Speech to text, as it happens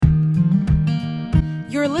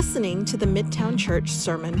You're listening to the Midtown Church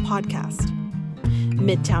Sermon Podcast.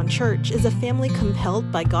 Midtown Church is a family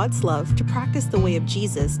compelled by God's love to practice the way of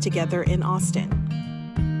Jesus together in Austin.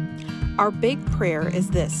 Our big prayer is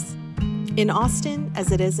this: in Austin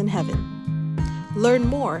as it is in heaven. Learn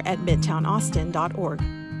more at midtownaustin.org.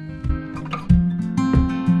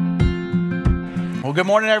 Well, good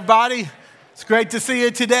morning, everybody. It's great to see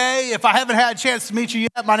you today. If I haven't had a chance to meet you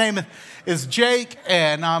yet, my name is Jake,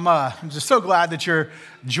 and I'm just so glad that you're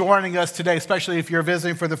joining us today, especially if you're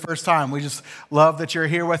visiting for the first time. We just love that you're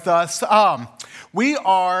here with us. We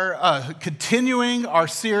are continuing our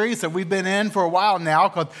series that we've been in for a while now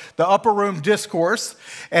called the Upper Room Discourse.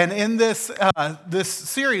 And in this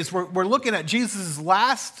series, we're looking at Jesus'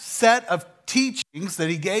 last set of teachings that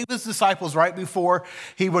he gave his disciples right before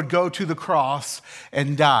he would go to the cross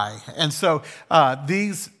and die. And so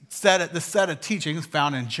this set of teachings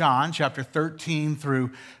found in John chapter 13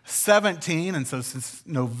 through 17. And so since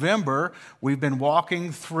November, we've been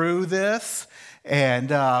walking through this. And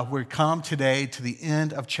we come today to the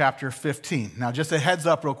end of chapter 15. Now, just a heads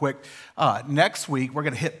up real quick. Next week, we're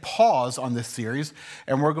going to hit pause on this series.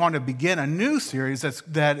 And we're going to begin a new series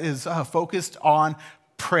that is focused on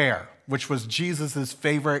prayer, which was Jesus'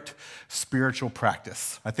 favorite spiritual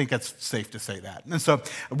practice. I think that's safe to say that. And so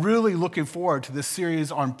really looking forward to this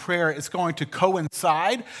series on prayer. It's going to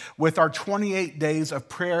coincide with our 28 days of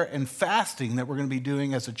prayer and fasting that we're going to be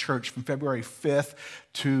doing as a church from February 5th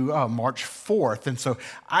to March 4th. And so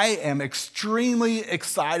I am extremely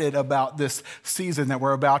excited about this season that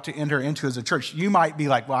we're about to enter into as a church. You might be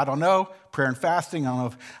like, well, I don't know. Prayer and fasting, I don't know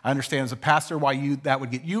if I understand as a pastor why that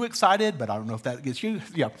would get you excited, but I don't know if that gets you.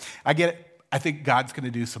 Yeah, I get it. I think God's going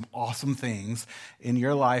to do some awesome things in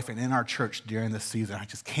your life and in our church during this season. I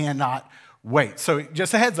just cannot wait. So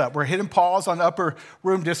just a heads up, we're hitting pause on Upper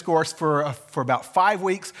Room Discourse for about 5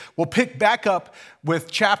 weeks. We'll pick back up with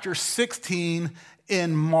chapter 16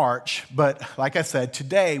 in March. But like I said,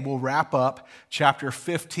 today we'll wrap up chapter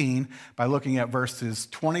 15 by looking at verses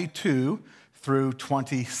 22 through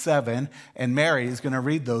 27, and Mary is going to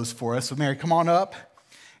read those for us. So Mary, come on up.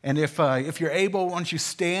 And if you're able, why don't you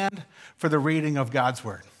stand for the reading of God's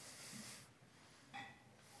word.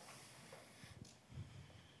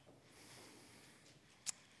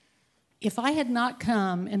 If I had not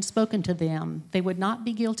come and spoken to them, they would not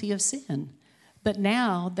be guilty of sin. But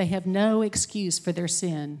now they have no excuse for their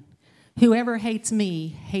sin. Whoever hates me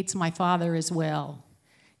hates my Father as well.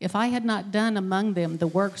 If I had not done among them the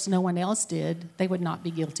works no one else did, they would not be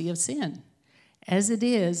guilty of sin. As it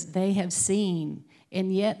is, they have seen,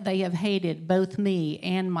 and yet they have hated both me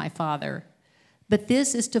and my Father. But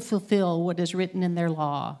this is to fulfill what is written in their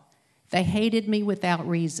law. They hated me without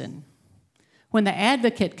reason. When the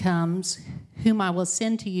advocate comes, whom I will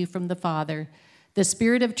send to you from the Father, the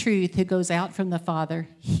Spirit of truth who goes out from the Father,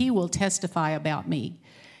 he will testify about me.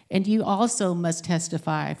 And you also must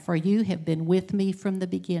testify, for you have been with me from the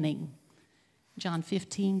beginning. John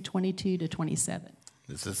 15, 22 to 27.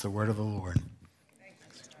 This is the word of the Lord.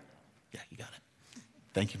 Yeah, you got it.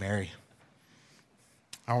 Thank you, Mary.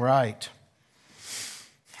 All right.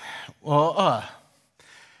 Well,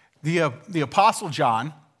 the Apostle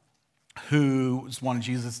John, who was one of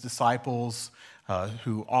Jesus' disciples,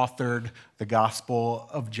 who authored the Gospel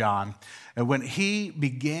of John. And when he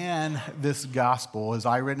began this gospel, his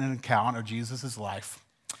eyewritten account of Jesus' life,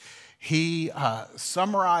 he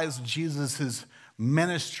summarized Jesus'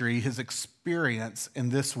 ministry, his experience in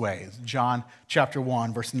this way. John chapter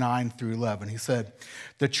 1, verse 9 through 11. He said,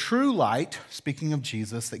 "The true light," speaking of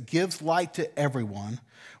Jesus, "that gives light to everyone,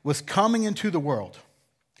 was coming into the world.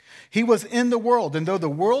 He was in the world, and though the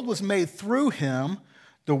world was made through him,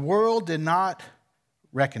 the world did not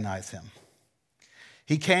recognize him.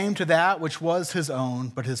 He came to that which was his own,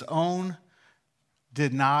 but his own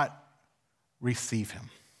did not receive him."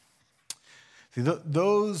 See,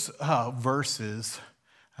 those verses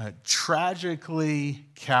tragically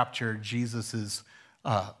capture Jesus'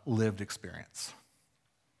 lived experience.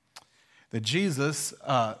 That Jesus,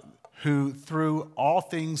 who through all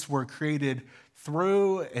things were created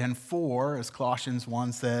through and for, as Colossians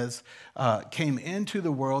 1 says, came into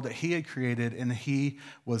the world that he had created, and he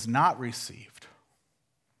was not received.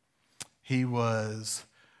 He was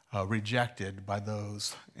rejected by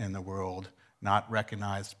those in the world, not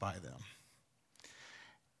recognized by them.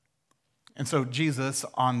 And so Jesus,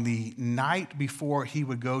 on the night before he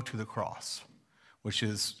would go to the cross, which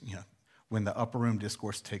is when the Upper Room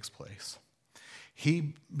Discourse takes place,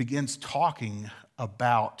 he begins talking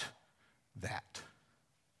about that.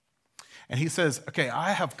 And he says, okay,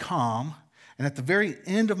 I have come, and at the very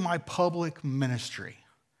end of my public ministry,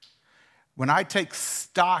 when I take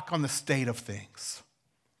stock on the state of things,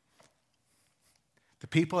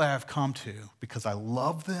 people that I've come to because I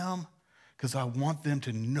love them, because I want them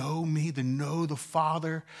to know me, to know the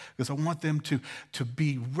Father, because I want them to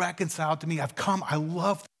be reconciled to me. I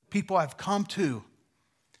love the people I've come to.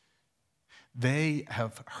 They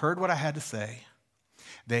have heard what I had to say.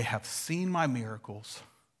 They have seen my miracles.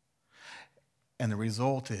 And the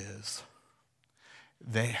result is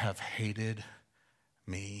they have hated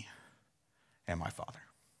me and my Father.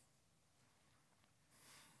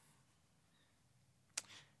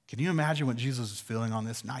 Can you imagine what Jesus is feeling on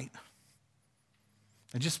this night?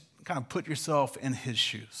 And just kind of put yourself in his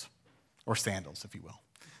shoes, or sandals, if you will.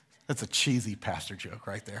 That's a cheesy pastor joke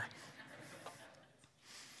right there.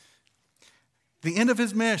 The end of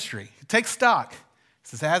his ministry, take stock. It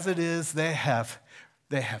says, as it is, they have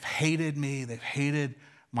hated me, they've hated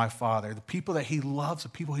my Father, the people that he loves, the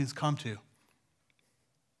people he's come to.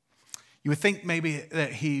 You would think maybe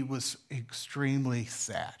that he was extremely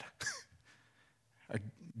sad,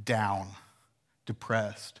 down,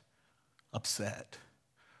 depressed, upset,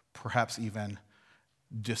 perhaps even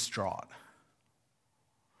distraught.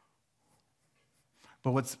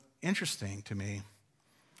 But what's interesting to me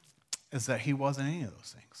is that he wasn't any of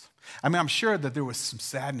those things. I mean, I'm sure that there was some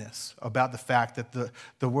sadness about the fact that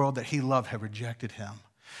the world that he loved had rejected him.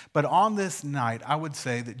 But on this night, I would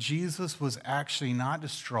say that Jesus was actually not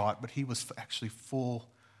distraught, but he was actually full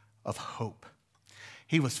of hope.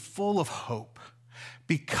 He was full of hope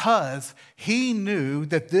because he knew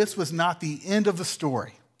that this was not the end of the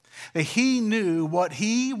story. That he knew what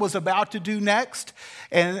he was about to do next,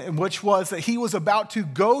 and which was that he was about to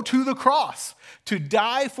go to the cross to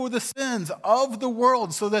die for the sins of the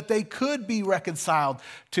world so that they could be reconciled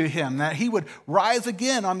to him. That he would rise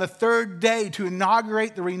again on the third day to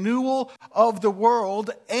inaugurate the renewal of the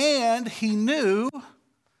world. And he knew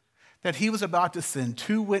that he was about to send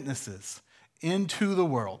two witnesses into the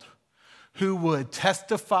world who would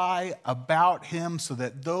testify about him so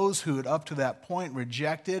that those who had up to that point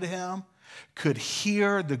rejected him could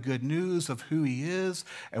hear the good news of who he is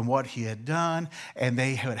and what he had done, and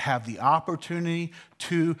they would have the opportunity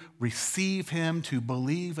to receive him, to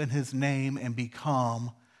believe in his name, and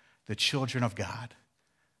become the children of God,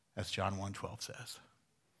 as John 1:12 says.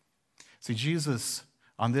 See, Jesus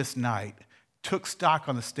on this night took stock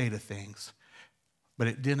on the state of things, but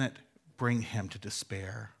it didn't bring him to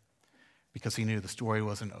despair, because he knew the story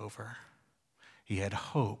wasn't over. He had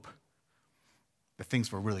hope that things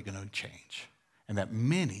were really going to change and that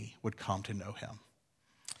many would come to know him.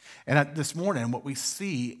 And this morning, what we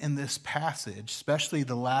see in this passage, especially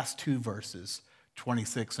the last two verses,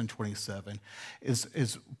 26 and 27,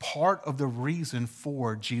 is part of the reason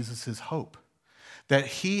for Jesus' hope. That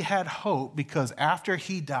he had hope because after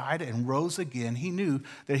he died and rose again, he knew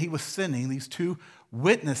that he was sending these two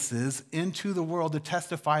witnesses into the world to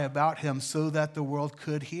testify about him so that the world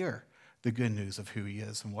could hear the good news of who he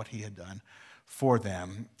is and what he had done for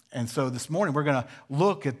them. And so this morning we're going to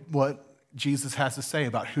look at what Jesus has to say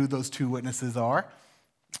about who those two witnesses are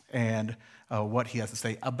and what he has to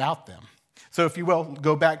say about them. So if you will,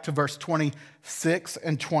 go back to verse 26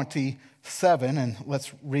 and 27 and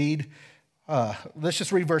let's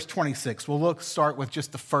just read verse 26. We'll start with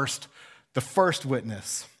just the first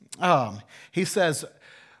witness. He says,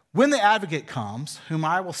 when the advocate comes, whom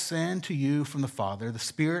I will send to you from the Father, the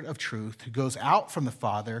Spirit of truth, who goes out from the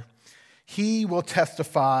Father, he will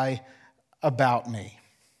testify about me.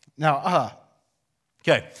 Now,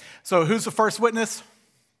 okay, so who's the first witness?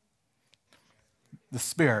 The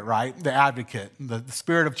Spirit, right? The advocate, the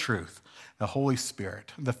Spirit of truth, the Holy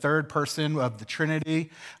Spirit. The third person of the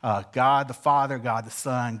Trinity, God the Father, God the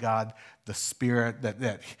Son, God the Spirit,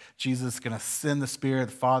 that Jesus is going to send the Spirit,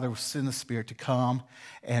 the Father will send the Spirit to come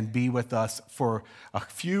and be with us for a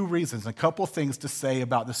few reasons, a couple things to say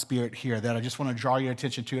about the Spirit here that I just want to draw your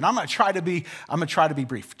attention to. And I'm going to try to be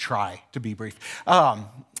brief,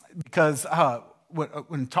 because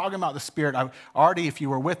when talking about the Spirit, I already, if you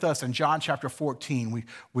were with us in John chapter 14,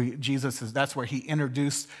 that's where he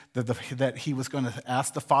introduced that he was going to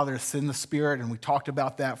ask the Father to send the Spirit, and we talked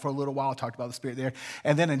about that for a little while, talked about the Spirit there.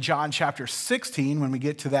 And then in John chapter 16, when we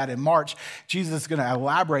get to that in March, Jesus is going to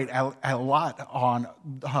elaborate a lot on,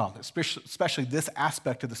 especially this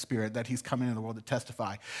aspect of the Spirit that he's coming into the world to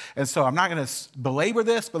testify. And so I'm not going to belabor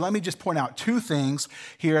this, but let me just point out two things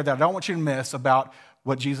here that I don't want you to miss about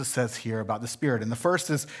what Jesus says here about the Spirit. And the first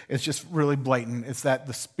is just really blatant. It's that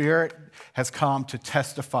the Spirit has come to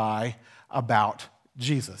testify about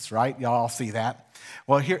Jesus, right? Y'all see that?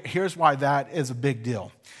 Well, here's why that is a big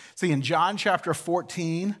deal. See, in John chapter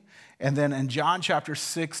 14 and then in John chapter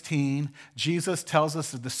 16, Jesus tells us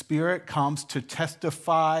that the Spirit comes to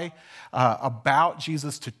testify about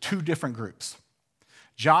Jesus to two different groups.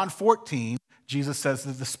 John 14, Jesus says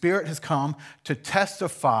that the Spirit has come to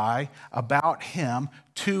testify about him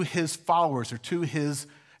to his followers or to his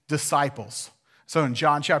disciples. So in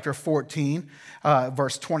John chapter 14,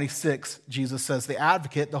 verse 26, Jesus says, the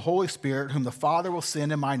advocate, the Holy Spirit, whom the Father will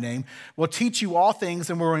send in my name, will teach you all things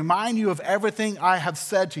and will remind you of everything I have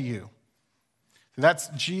said to you. So that's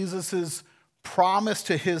Jesus' promise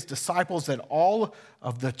to his disciples, that all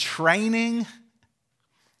of the training,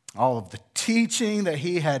 all of the teaching that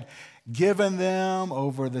he had given them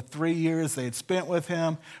over the 3 years they had spent with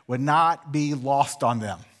him would not be lost on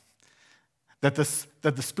them. That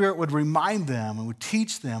the Spirit would remind them and would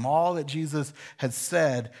teach them all that Jesus had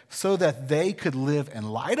said so that they could live in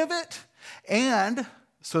light of it and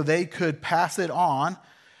so they could pass it on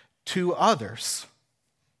to others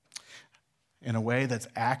in a way that's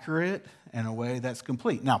accurate and a way that's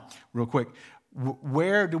complete. Now, real quick,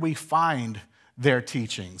 where do we find their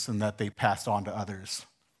teachings and that they passed on to others?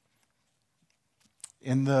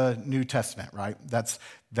 In the New Testament, right?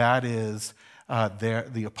 That is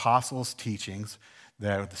the apostles' teachings,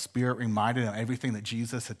 that the Spirit reminded them everything that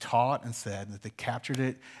Jesus had taught and said, that they captured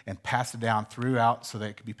it and passed it down throughout so that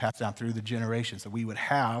it could be passed down through the generations, that we would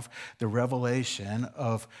have the revelation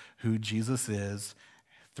of who Jesus is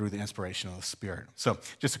through the inspiration of the Spirit. So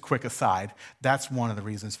just a quick aside, that's one of the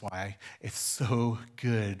reasons why it's so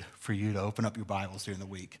good for you to open up your Bibles during the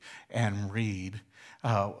week and read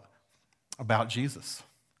about Jesus.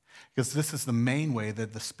 Because this is the main way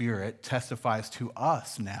that the Spirit testifies to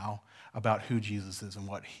us now about who Jesus is and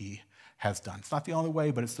what he has done. It's not the only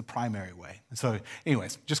way, but it's the primary way. And so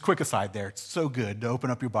anyways, just quick aside there. It's so good to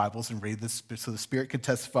open up your Bibles and read this so the Spirit can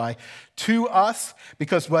testify to us,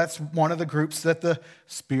 because that's one of the groups that the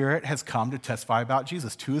Spirit has come to testify about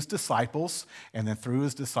Jesus, to his disciples, and then through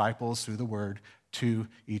his disciples, through the word, to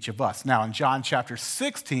each of us. Now in John chapter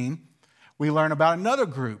 16, we learn about another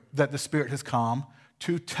group that the Spirit has come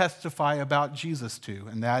to testify about Jesus to,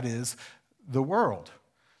 and that is the world.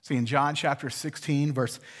 See, in John chapter 16,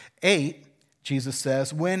 verse 8, Jesus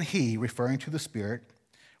says, when he, referring to the Spirit,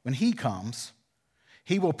 when he comes,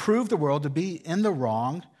 he will prove the world to be in the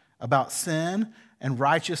wrong about sin and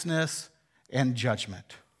righteousness and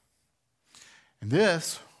judgment. And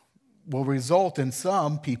this will result in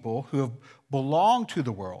some people who have belonged to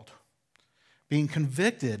the world being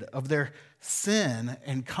convicted of their sin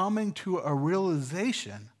and coming to a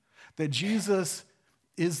realization that Jesus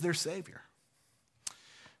is their Savior.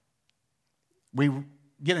 We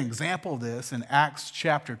get an example of this in Acts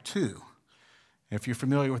chapter 2. If you're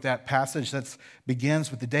familiar with that passage, that begins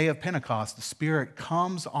with the day of Pentecost. The Spirit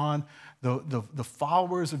comes on the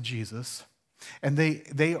followers of Jesus, and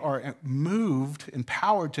they are moved,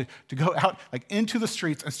 empowered to go out like into the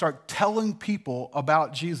streets and start telling people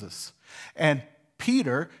about Jesus. And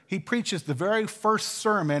Peter, he preaches the very first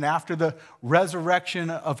sermon after the resurrection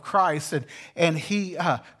of Christ, and he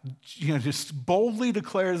just boldly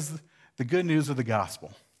declares the good news of the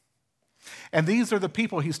gospel. And these are the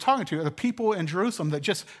people he's talking to, the people in Jerusalem that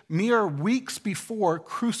just mere weeks before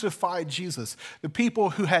crucified Jesus, the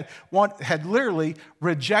people who had literally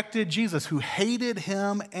rejected Jesus, who hated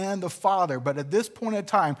him and the Father. But at this point in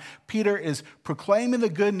time, Peter is proclaiming the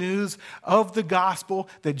good news of the gospel,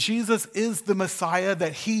 that Jesus is the Messiah,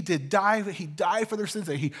 that he did die, that he died for their sins,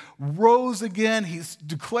 that he rose again. He's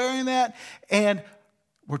declaring that, and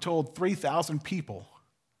we're told 3,000 people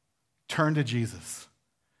turned to Jesus,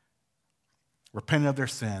 repented of their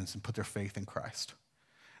sins, and put their faith in Christ.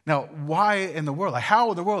 Now, why in the world? How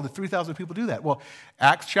in the world did 3,000 people do that? Well,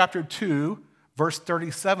 Acts chapter 2, verse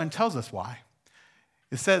 37 tells us why.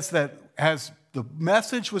 It says that as the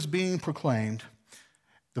message was being proclaimed,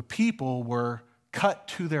 the people were cut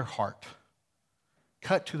to their heart.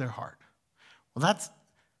 Cut to their heart. Well,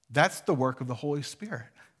 that's the work of the Holy Spirit.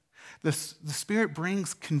 The Spirit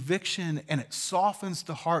brings conviction, and it softens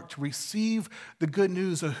the heart to receive the good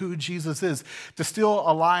news of who Jesus is. To steal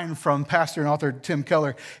a line from pastor and author Tim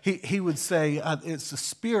Keller, he would say, it's the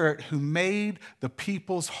Spirit who made the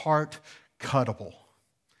people's heart cuttable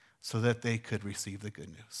so that they could receive the good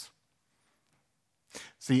news.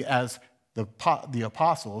 See, as the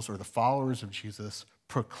apostles or the followers of Jesus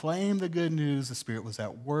proclaimed the good news, the Spirit was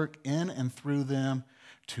at work in and through them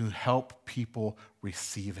to help people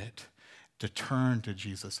receive it, to turn to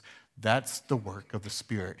Jesus. That's the work of the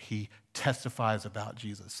Spirit. He testifies about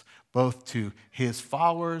Jesus, both to his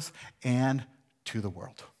followers and to the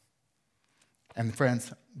world. And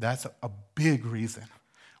friends, that's a big reason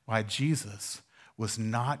why Jesus was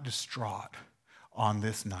not distraught on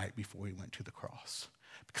this night before he went to the cross.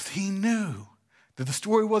 Because he knew that the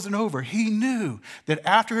story wasn't over. He knew that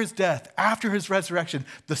after his death, after his resurrection,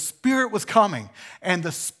 the Spirit was coming, and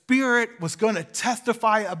the Spirit was going to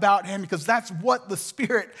testify about him, because that's what the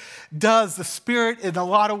Spirit does. The Spirit, in a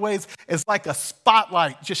lot of ways, is like a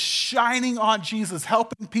spotlight just shining on Jesus,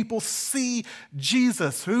 helping people see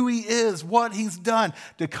Jesus, who he is, what he's done,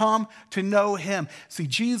 to come to know him. See,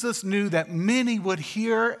 Jesus knew that many would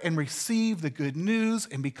hear and receive the good news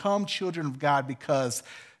and become children of God because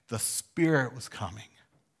the Spirit was coming.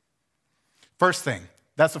 First thing,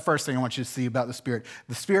 that's the first thing I want you to see about the Spirit.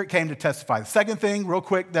 The Spirit came to testify. The second thing, real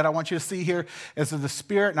quick, that I want you to see here is that the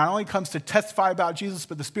Spirit not only comes to testify about Jesus,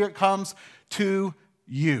 but the Spirit comes to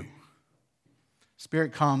you.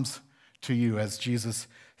 Spirit comes to you, as Jesus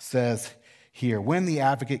says here, when the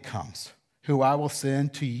Advocate comes, who I will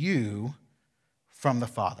send to you from the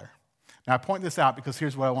Father. Now, I point this out because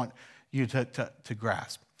here's what I want you to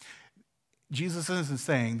grasp. Jesus isn't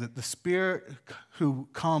saying that the Spirit who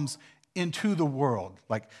comes into the world,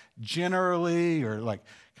 like generally or like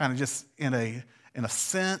kind of just in a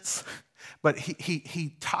sense, but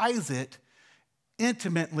he ties it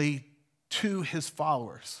intimately to his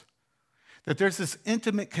followers. That there's this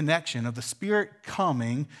intimate connection of the Spirit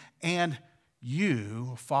coming and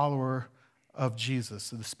you, a follower of Jesus.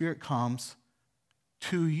 So the Spirit comes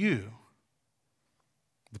to you.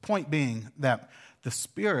 The point being that the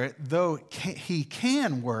Spirit, though he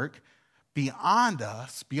can work beyond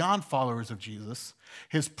us, beyond followers of Jesus,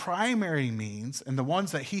 his primary means, and the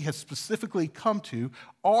ones that he has specifically come to,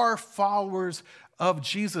 are followers of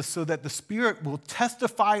Jesus, so that the Spirit will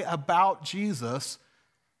testify about Jesus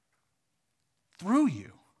through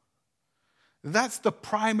you. That's the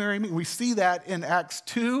primary meaning. We see that in Acts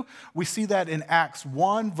 2. We see that in Acts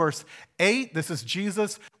 1, verse 8. This is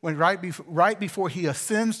Jesus when right before he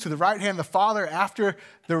ascends to the right hand of the Father after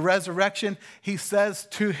the resurrection. He says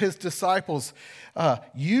to his disciples,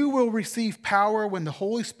 you will receive power when the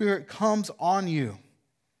Holy Spirit comes on you,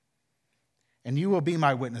 and you will be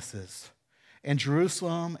my witnesses in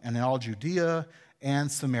Jerusalem and in all Judea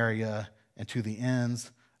and Samaria and to the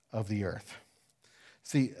ends of the earth.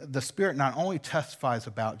 See, the Spirit not only testifies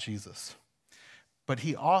about Jesus, but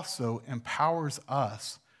he also empowers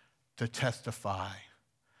us to testify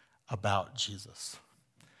about Jesus.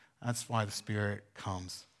 That's why the Spirit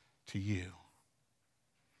comes to you,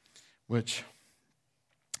 which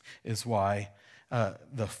is why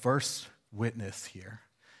the first witness here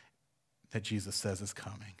that Jesus says is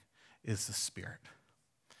coming is the Spirit.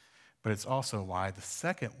 But it's also why the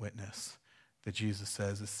second witness that Jesus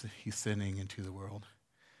says is he's sending into the world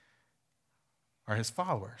are his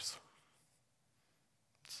followers.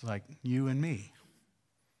 It's like you and me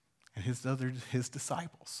and his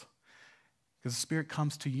disciples. Because the Spirit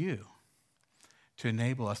comes to you to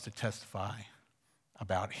enable us to testify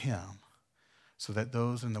about him, so that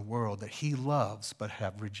those in the world that he loves but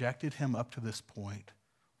have rejected him up to this point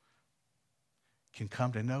can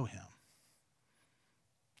come to know him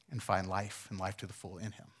and find life and life to the full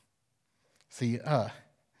in him. See,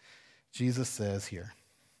 Jesus says here,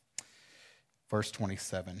 verse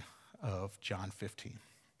 27 of John 15,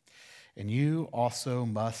 and you also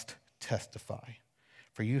must testify,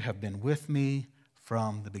 for you have been with me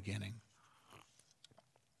from the beginning.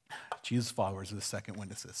 Jesus' followers are the second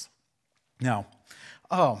witnesses. Now,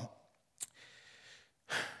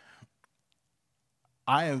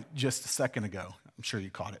 I just a second ago, I'm sure you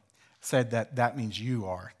caught it, said that means you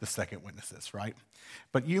are the second witnesses, right?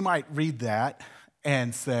 But you might read that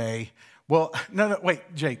and say, well, no, wait,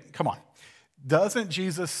 Jake, come on. Doesn't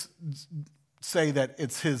Jesus say that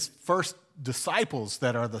it's his first disciples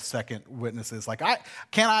that are the second witnesses? Like,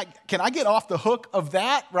 can I get off the hook of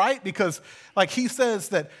that, right? Because like he says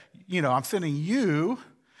that, I'm sending you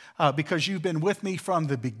because you've been with me from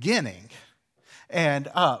the beginning. And,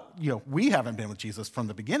 we haven't been with Jesus from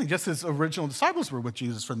the beginning, just as original disciples were with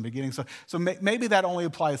Jesus from the beginning. So maybe that only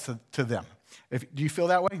applies to them. Do you feel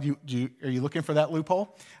that way? Are you looking for that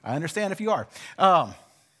loophole? I understand if you are.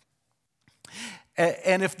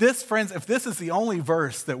 And if this is the only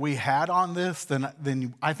verse that we had on this,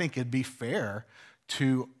 then I think it'd be fair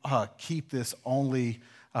to keep this only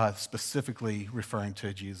specifically referring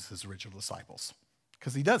to Jesus' original disciples.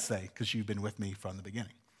 Because he does say, because you've been with me from the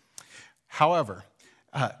beginning. However,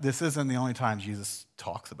 this isn't the only time Jesus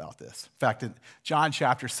talks about this. In fact, in John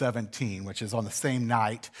chapter 17, which is on the same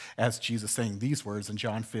night as Jesus saying these words in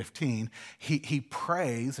John 15, he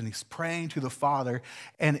prays, and he's praying to the Father.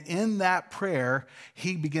 And in that prayer,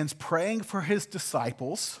 he begins praying for his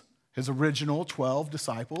disciples his original 12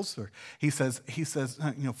 disciples. Or he says,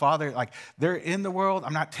 Father, like they're in the world.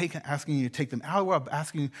 I'm not asking you to take them out of the world. I'm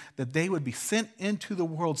asking you that they would be sent into the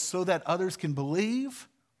world so that others can believe.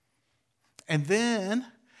 And then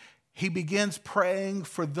he begins praying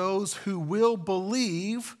for those who will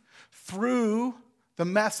believe through the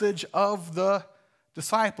message of the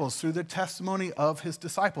disciples, through the testimony of his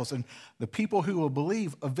disciples. And the people who will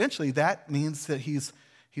believe, eventually that means that he's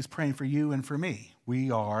praying for you and for me. We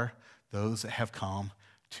are those that have come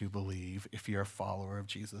to believe, if you're a follower of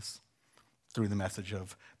Jesus, through the message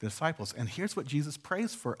of the disciples. And here's what Jesus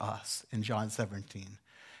prays for us in John 17.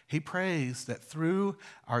 He prays that through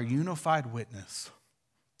our unified witness,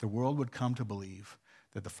 the world would come to believe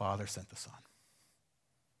that the Father sent the Son.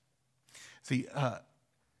 See,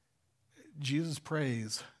 Jesus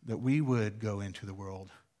prays that we would go into the world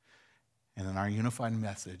and in our unified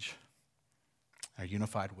message, our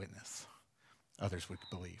unified witness, others would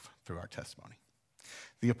believe through our testimony.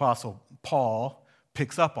 The Apostle Paul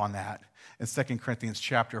picks up on that in 2 Corinthians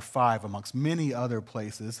chapter 5, amongst many other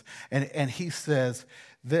places, and he says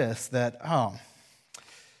this, that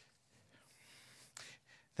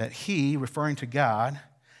he, referring to God,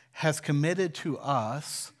 has committed to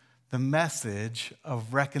us the message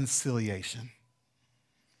of reconciliation.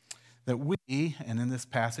 That we, and in this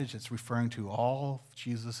passage it's referring to all of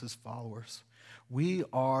Jesus' followers, we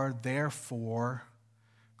are therefore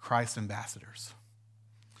Christ's ambassadors.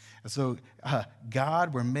 And so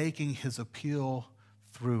God, we're making his appeal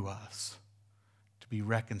through us to be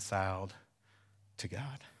reconciled to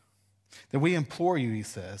God. That we implore you, he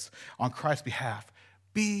says, on Christ's behalf,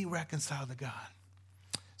 be reconciled to God.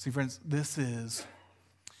 See, friends, this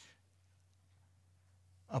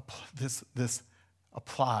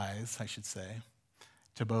applies, I should say,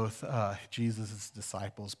 to both Jesus'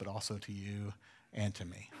 disciples, but also to you and to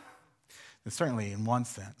me. And certainly, in one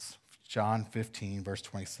sense, John 15, verse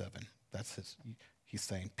 27, he's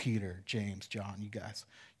saying, Peter, James, John, you guys,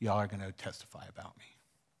 y'all are going to testify about me.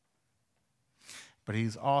 But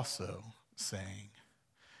he's also saying,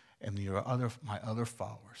 and my other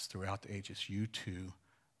followers throughout the ages, you too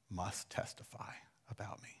must testify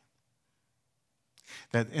about me.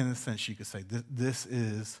 That in a sense you could say, this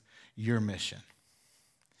is your mission,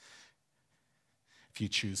 if you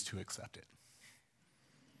choose to accept it.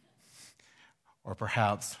 Or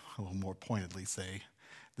perhaps a little more pointedly say,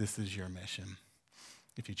 this is your mission,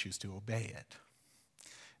 if you choose to obey it.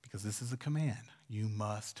 Because this is a command. You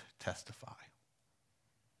must testify.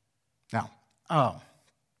 Now,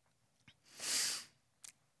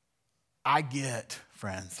 I get,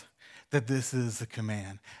 friends, that this is a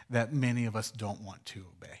command that many of us don't want to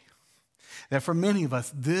obey. That for many of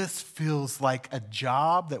us, this feels like a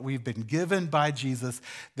job that we've been given by Jesus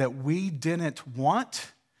that we didn't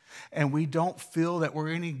want and we don't feel that we're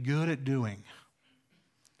any good at doing.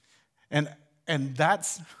 And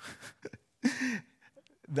that's,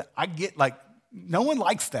 I get, like, no one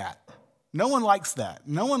likes that. No one likes that.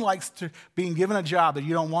 No one likes being given a job that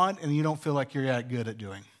you don't want and you don't feel like you're that good at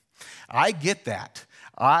doing. I get that.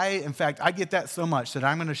 In fact, I get that so much that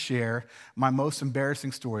I'm going to share my most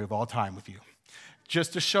embarrassing story of all time with you.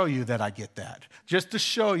 Just to show you that I get that. Just to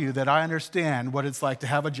show you that I understand what it's like to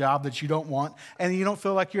have a job that you don't want and you don't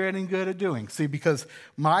feel like you're any good at doing. See, because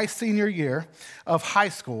my senior year of high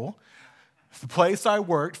school, the place I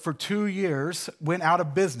worked for 2 years went out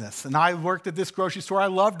of business. And I worked at this grocery store. I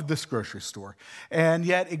loved this grocery store. And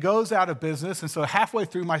yet it goes out of business. And so halfway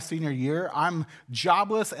through my senior year, I'm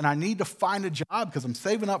jobless and I need to find a job because I'm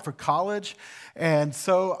saving up for college. And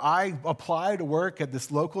so I applied to work at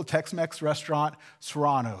this local Tex-Mex restaurant,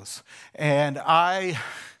 Serrano's. And I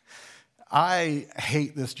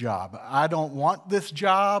hate this job. I don't want this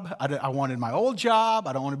job. I wanted my old job.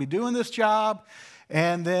 I don't want to be doing this job.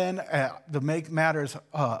 And then to make matters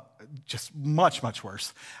just much, much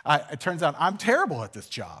worse, it turns out I'm terrible at this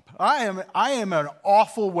job. I am an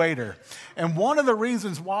awful waiter. And one of the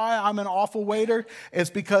reasons why I'm an awful waiter is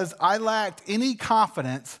because I lacked any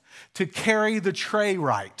confidence to carry the tray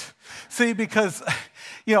right. See, because,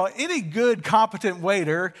 any good, competent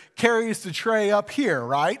waiter carries the tray up here,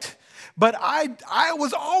 right? But I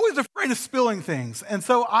was always afraid of spilling things. And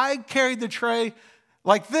so I carried the tray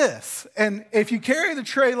like this. And if you carry the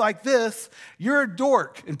tray like this, you're a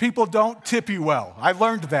dork and people don't tip you well. I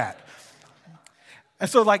learned that. And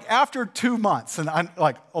so after 2 months, and I'm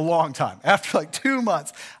a long time, after 2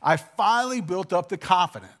 months, I finally built up the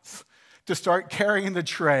confidence to start carrying the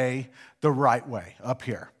tray the right way up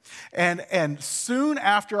here. And soon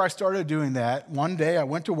after I started doing that, one day I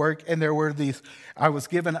went to work and there were I was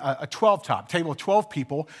given a 12-top, table of 12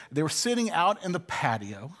 people. They were sitting out in the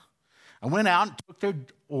patio. I went out and took their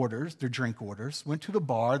drink orders, went to the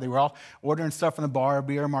bar. They were all ordering stuff from the bar,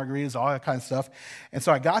 beer, margaritas, all that kind of stuff. And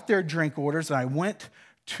so I got their drink orders, and I went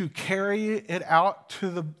to carry it out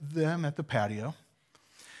to them at the patio,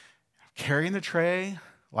 carrying the tray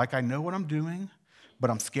like I know what I'm doing,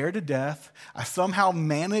 but I'm scared to death. I somehow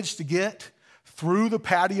managed to get through the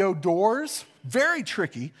patio doors, very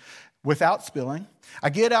tricky, without spilling.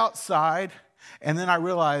 I get outside, and then I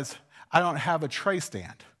realize I don't have a tray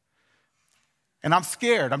stand. And I'm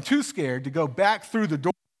scared. I'm too scared to go back through the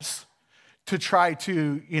doors to try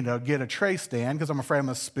to, get a tray stand because I'm afraid I'm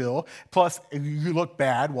going to spill. Plus, you look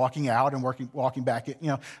bad walking out and walking back.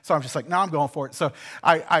 So I'm just like, no, I'm going for it. So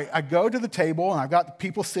I go to the table, and I've got the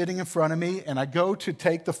people sitting in front of me, and I go to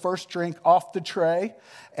take the first drink off the tray,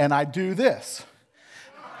 and I do this.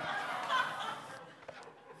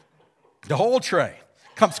 The whole tray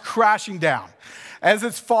comes crashing down. As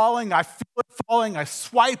it's falling, I feel it falling. I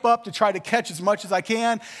swipe up to try to catch as much as I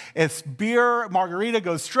can. It's beer, margarita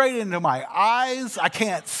goes straight into my eyes. I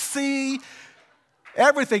can't see.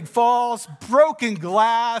 Everything falls. Broken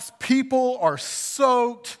glass. People are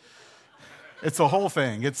soaked. It's a whole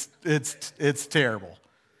thing. It's terrible.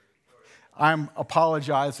 I'm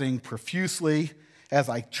apologizing profusely as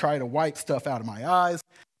I try to wipe stuff out of my eyes.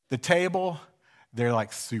 The table, they're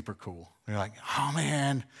like super cool. They're like, oh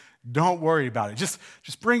man, don't worry about it. Just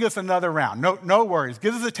bring us another round. No worries.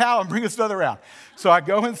 Give us a towel and bring us another round. So I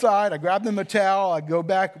go inside, I grab them a towel, I go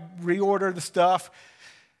back, reorder the stuff.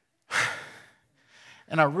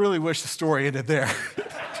 And I really wish the story ended there.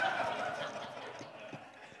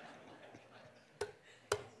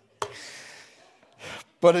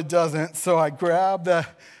 But it doesn't. So I grab the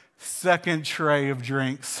second tray of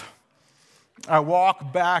drinks. I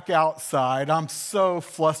walk back outside. I'm so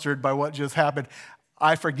flustered by what just happened.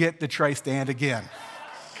 I forget the tray stand again.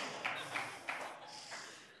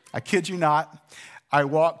 I kid you not. I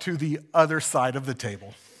walk to the other side of the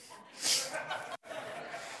table.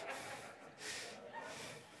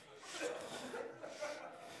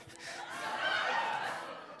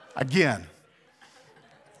 Again,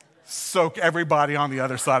 soak everybody on the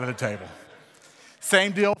other side of the table.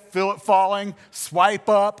 Same deal, feel it falling, swipe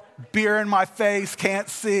up, beer in my face, can't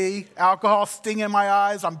see, alcohol stinging in my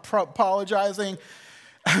eyes, I'm apologizing.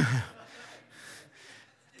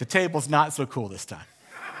 The table's not so cool this time.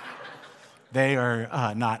 They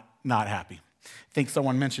are not happy. I think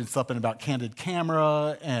someone mentioned something about candid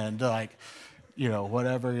camera and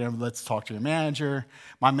whatever, let's talk to your manager.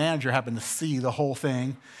 My manager happened to see the whole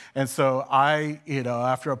thing. And so I,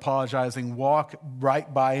 after apologizing, walk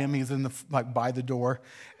right by him. He's by the door.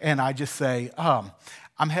 And I just say,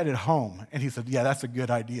 I'm headed home. And he said, yeah, that's a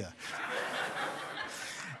good idea.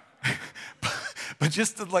 But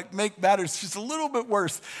just to make matters just a little bit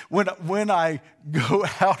worse, when I go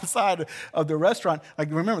outside of the restaurant,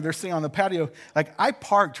 remember they're sitting on the patio, I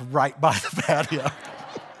parked right by the patio.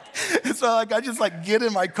 And so I just get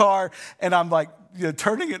in my car and I'm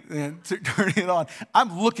turning it on.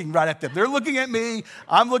 I'm looking right at them. They're looking at me.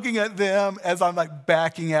 I'm looking at them as I'm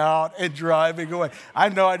backing out and driving away. I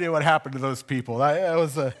have no idea what happened to those people.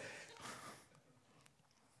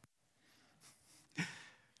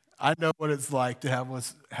 I know what it's like to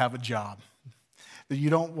have a job that you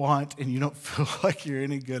don't want and you don't feel like you're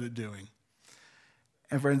any good at doing.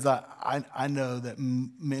 And friends, I know that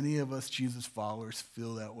many of us Jesus followers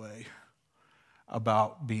feel that way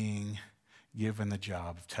about being given the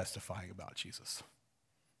job of testifying about Jesus.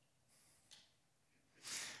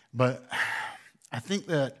 But I think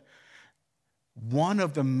that one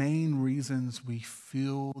of the main reasons we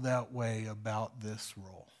feel that way about this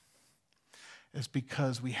role is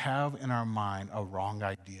because we have in our mind a wrong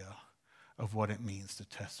idea of what it means to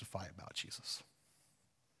testify about Jesus.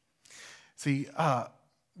 See,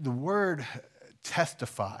 the word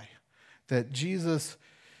testify that Jesus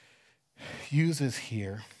uses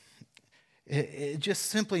here, it just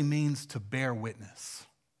simply means to bear witness.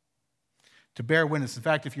 To bear witness. In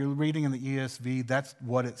fact, if you're reading in the ESV, that's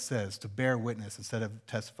what it says, to bear witness instead of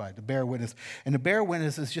testify, to bear witness. And to bear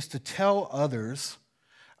witness is just to tell others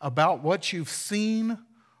about what you've seen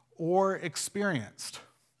or experienced.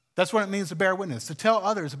 That's what it means to bear witness, to tell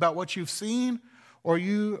others about what you've seen or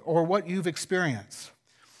what you've experienced.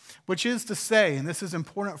 Which is to say, and this is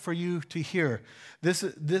important for you to hear, this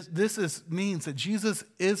means that Jesus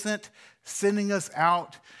isn't sending us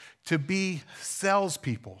out to be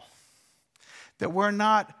salespeople. That we're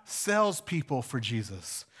not salespeople for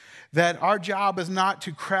Jesus. That our job is not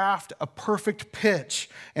to craft a perfect pitch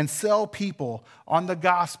and sell people on the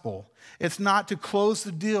gospel. It's not to close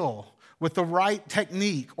the deal with the right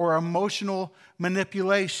technique or emotional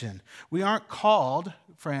manipulation. We aren't called,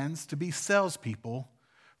 friends, to be salespeople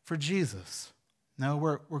for Jesus. No,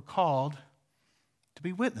 we're called to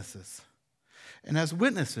be witnesses. And as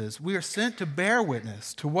witnesses, we are sent to bear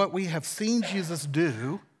witness to what we have seen Jesus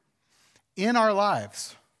do in our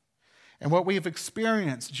lives and what we have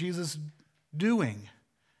experienced Jesus doing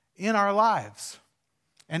in our lives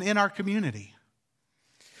and in our community,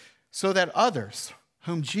 so that others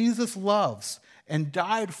whom Jesus loves and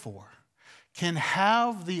died for can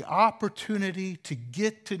have the opportunity to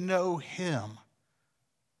get to know him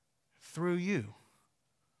through you,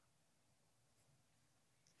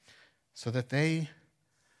 so that they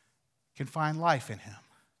can find life in him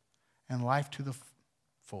and life to the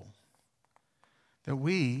full. That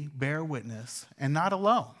we bear witness, and not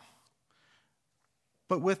alone,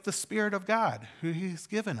 but with the Spirit of God who he's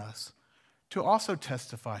given us to also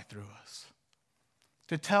testify through us,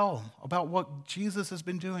 to tell them about what Jesus has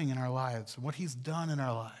been doing in our lives and what he's done in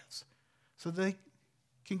our lives, so they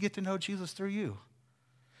can get to know Jesus through you.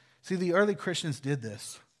 See, the early Christians did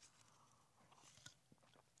this.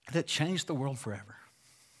 That changed the world forever.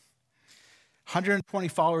 120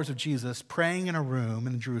 followers of Jesus praying in a room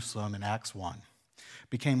in Jerusalem in Acts 1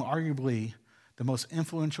 became arguably the most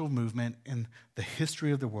influential movement in the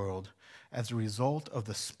history of the world as a result of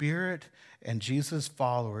the Spirit and Jesus'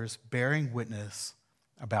 followers bearing witness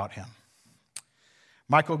about him.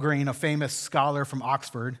 Michael Green, a famous scholar from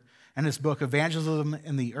Oxford, in his book Evangelism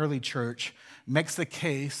in the Early Church, makes the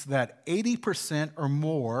case that 80% or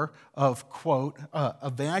more of, quote,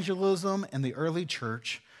 evangelism in the early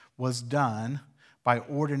church was done by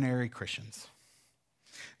ordinary Christians.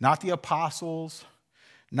 Not the apostles,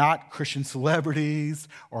 not Christian celebrities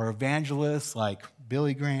or evangelists like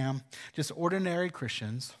Billy Graham, just ordinary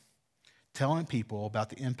Christians telling people about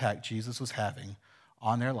the impact Jesus was having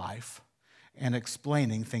on their life and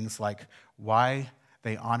explaining things like why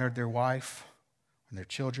they honored their wife and their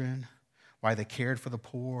children, why they cared for the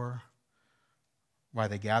poor, why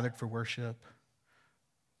they gathered for worship,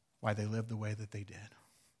 why they lived the way that they did.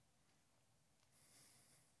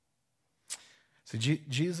 So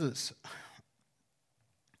Jesus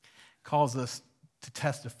calls us to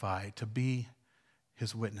testify, to be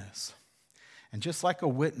his witness. And just like a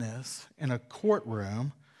witness in a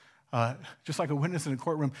courtroom, that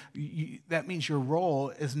means your role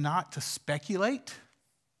is not to speculate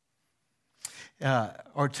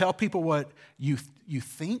or tell people what you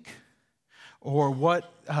think or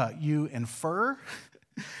what you infer,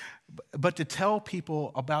 but to tell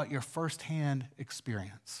people about your firsthand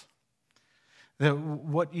experience, that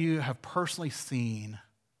what you have personally seen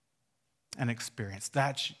and experienced.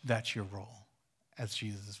 That's your role as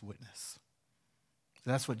Jesus' witness.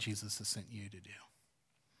 That's what Jesus has sent you to do.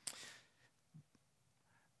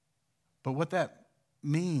 But what that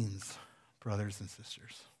means, brothers and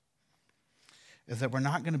sisters, is that we're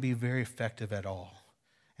not going to be very effective at all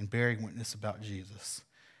in bearing witness about Jesus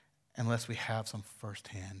unless we have some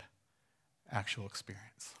firsthand actual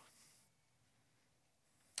experience.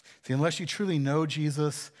 See, unless you truly know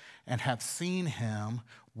Jesus and have seen him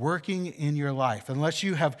working in your life, unless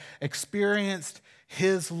you have experienced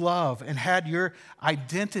his love and had your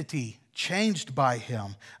identity changed by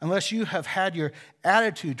him, unless you have had your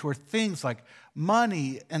attitude toward things like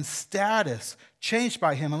money and status changed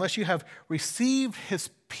by him, unless you have received his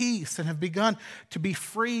peace and have begun to be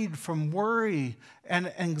freed from worry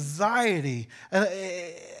and anxiety,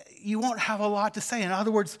 you won't have a lot to say. In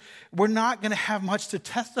other words, we're not going to have much to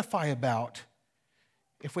testify about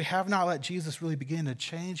if we have not let Jesus really begin to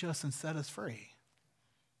change us and set us free.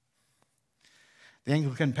 The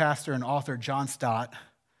Anglican pastor and author John Stott,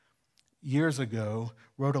 years ago,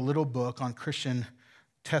 wrote a little book on Christian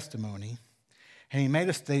testimony, and he made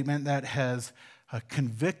a statement that has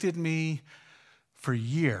convicted me for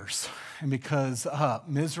years. And because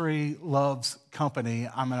misery loves company,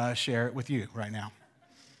 I'm going to share it with you right now.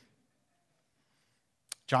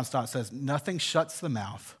 John Stott says, "Nothing shuts the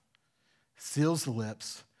mouth, seals the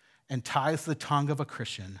lips, and ties the tongue of a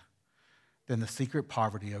Christian than the secret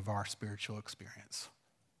poverty of our spiritual experience."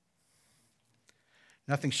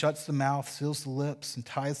 Nothing shuts the mouth, seals the lips, and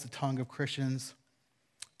ties the tongue of Christians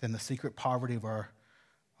than the secret poverty of our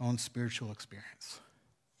own spiritual experience.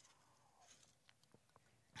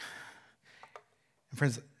 And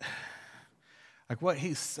friends, like what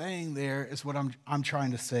he's saying there is what I'm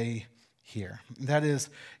trying to say here. That is,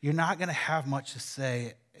 you're not going to have much to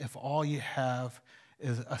say if all you have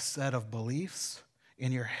is a set of beliefs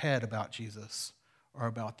in your head about Jesus or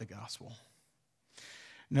about the gospel.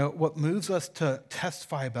 No, what moves us to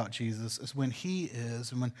testify about Jesus is when he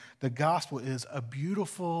is, and when the gospel is a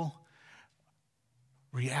beautiful,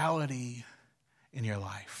 reality in your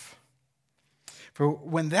life. For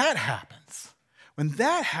when that happens,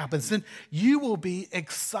 then you will be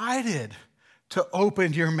excited to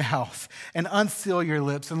open your mouth and unseal your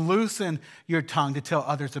lips and loosen your tongue to tell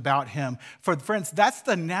others about him. For friends, that's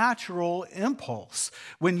the natural impulse.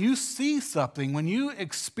 When you see something, when you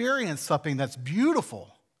experience something that's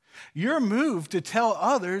beautiful, you're moved to tell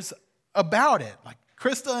others about it. Like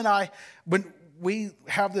Krista and I, when we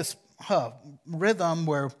have this rhythm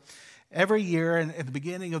where every year, and at the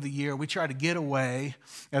beginning of the year, we try to get away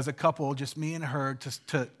as a couple, just me and her,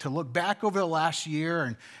 to look back over the last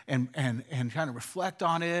year and kind of reflect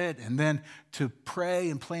on it, and then to pray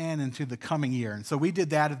and plan into the coming year. And so we did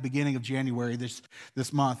that at the beginning of January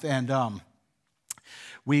this month, and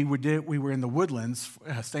we were in the Woodlands,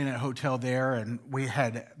 staying at a hotel there, and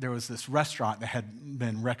there was this restaurant that had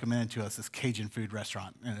been recommended to us, this Cajun food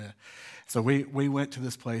restaurant. And so we went to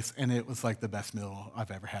this place, and it was like the best meal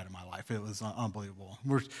I've ever had in my life. It was unbelievable.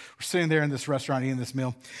 We're sitting there in this restaurant eating this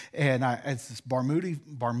meal, and it's this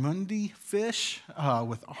barramundi fish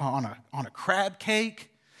on a crab cake,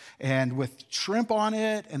 and with shrimp on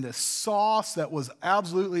it, and this sauce that was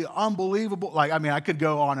absolutely unbelievable. I could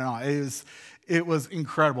go on and on. It was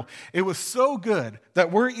incredible. It was so good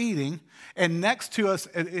that we're eating, and next to us,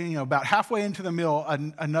 about halfway into the meal,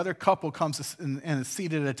 another couple comes and is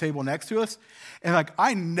seated at a table next to us. And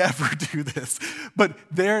I never do this, but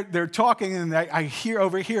they're talking, and I hear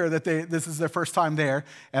over here that this is their first time there,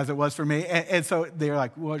 as it was for me. And so they're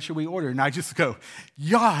like, "What should we order?" And I just go,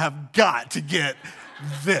 "Y'all have got to get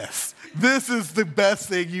this. This is the best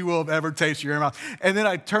thing you will have ever tasted in your mouth." And then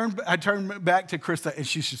I turn back to Krista, and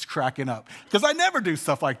she's just cracking up because I never do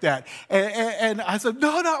stuff like that. And I said,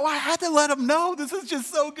 no, I had to let them know. This is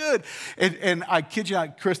just so good. And I kid you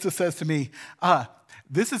not, Krista says to me,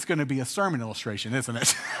 "This is going to be a sermon illustration, isn't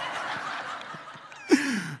it?"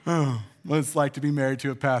 Oh, what it's like to be married to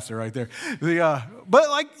a pastor right there.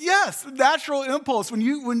 But yes, natural impulse.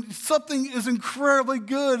 When something is incredibly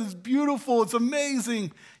good, it's beautiful, it's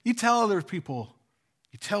amazing, you tell other people.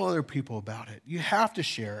 You tell other people about it. You have to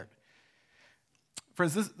share it.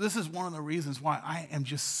 Friends, this is one of the reasons why I am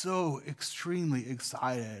just so extremely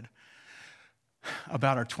excited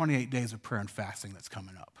about our 28 days of prayer and fasting that's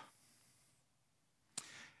coming up.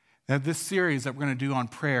 Now, this series that we're going to do on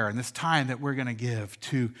prayer and this time that we're going to give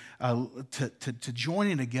to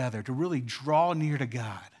joining together, to really draw near to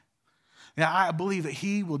God. Now, I believe that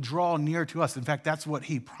he will draw near to us. In fact, that's what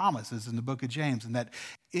he promises in the book of James, and that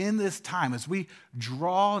in this time, as we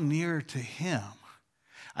draw near to him,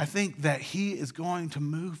 I think that he is going to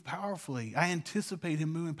move powerfully. I anticipate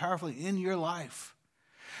him moving powerfully in your life.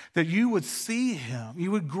 That you would see him, you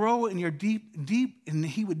would grow in your deep, and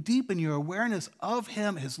he would deepen your awareness of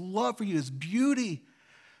him, his love for you, his beauty,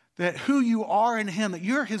 that who you are in him, that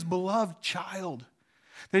you're his beloved child.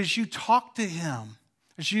 That as you talk to him,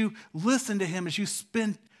 as you listen to him, as you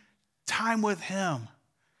spend time with him,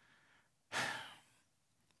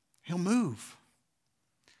 he'll move.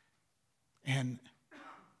 And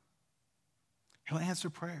he'll answer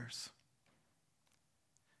prayers.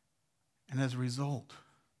 And as a result,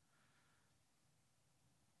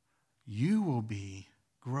 you will be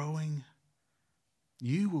growing,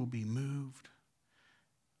 you will be moved,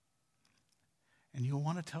 and you'll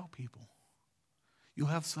want to tell people. You'll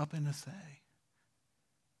have something to say,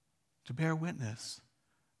 to bear witness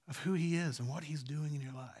of who he is and what he's doing in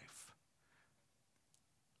your life,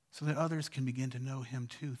 so that others can begin to know him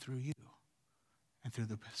too through you and through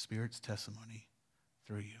the Spirit's testimony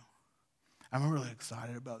through you. I'm really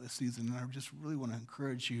excited about this season, and I just really want to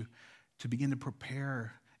encourage you to begin to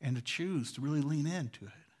prepare and to choose to really lean into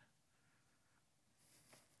it.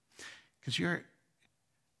 Because you're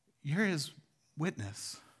his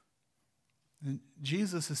witness. And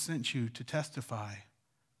Jesus has sent you to testify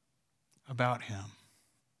about him.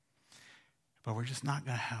 But we're just not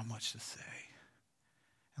going to have much to say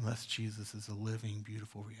unless Jesus is a living,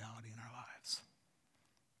 beautiful reality in our lives.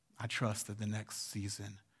 I trust that the next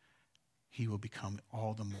season, he will become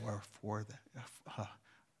all the more for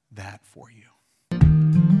that for you.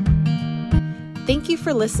 Thank you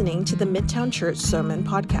for listening to the Midtown Church Sermon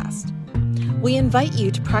Podcast. We invite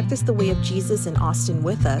you to practice the way of Jesus in Austin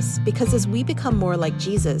with us, because as we become more like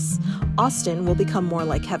Jesus, Austin will become more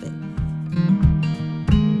like heaven.